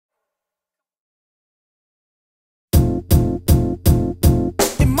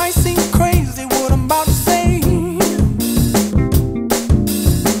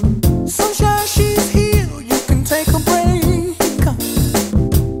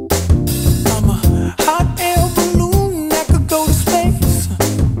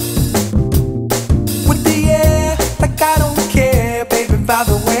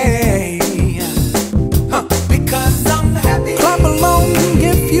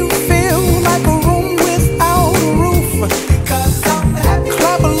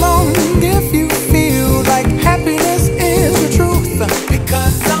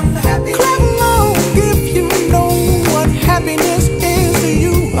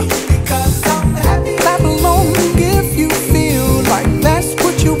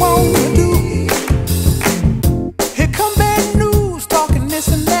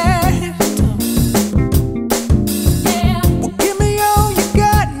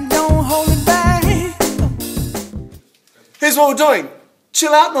Here's what we're doing.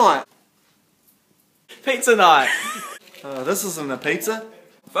 Chill out night. Pizza night. This isn't a pizza.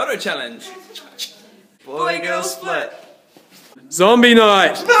 Photo challenge. Boy girl split. Zombie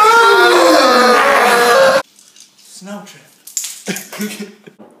night. Snow trip.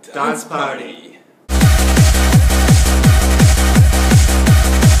 Dance party.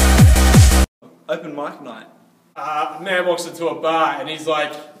 Open mic night. A man walks into a bar and he's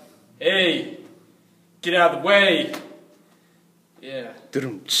like, "Hey, get out of the way." Yeah.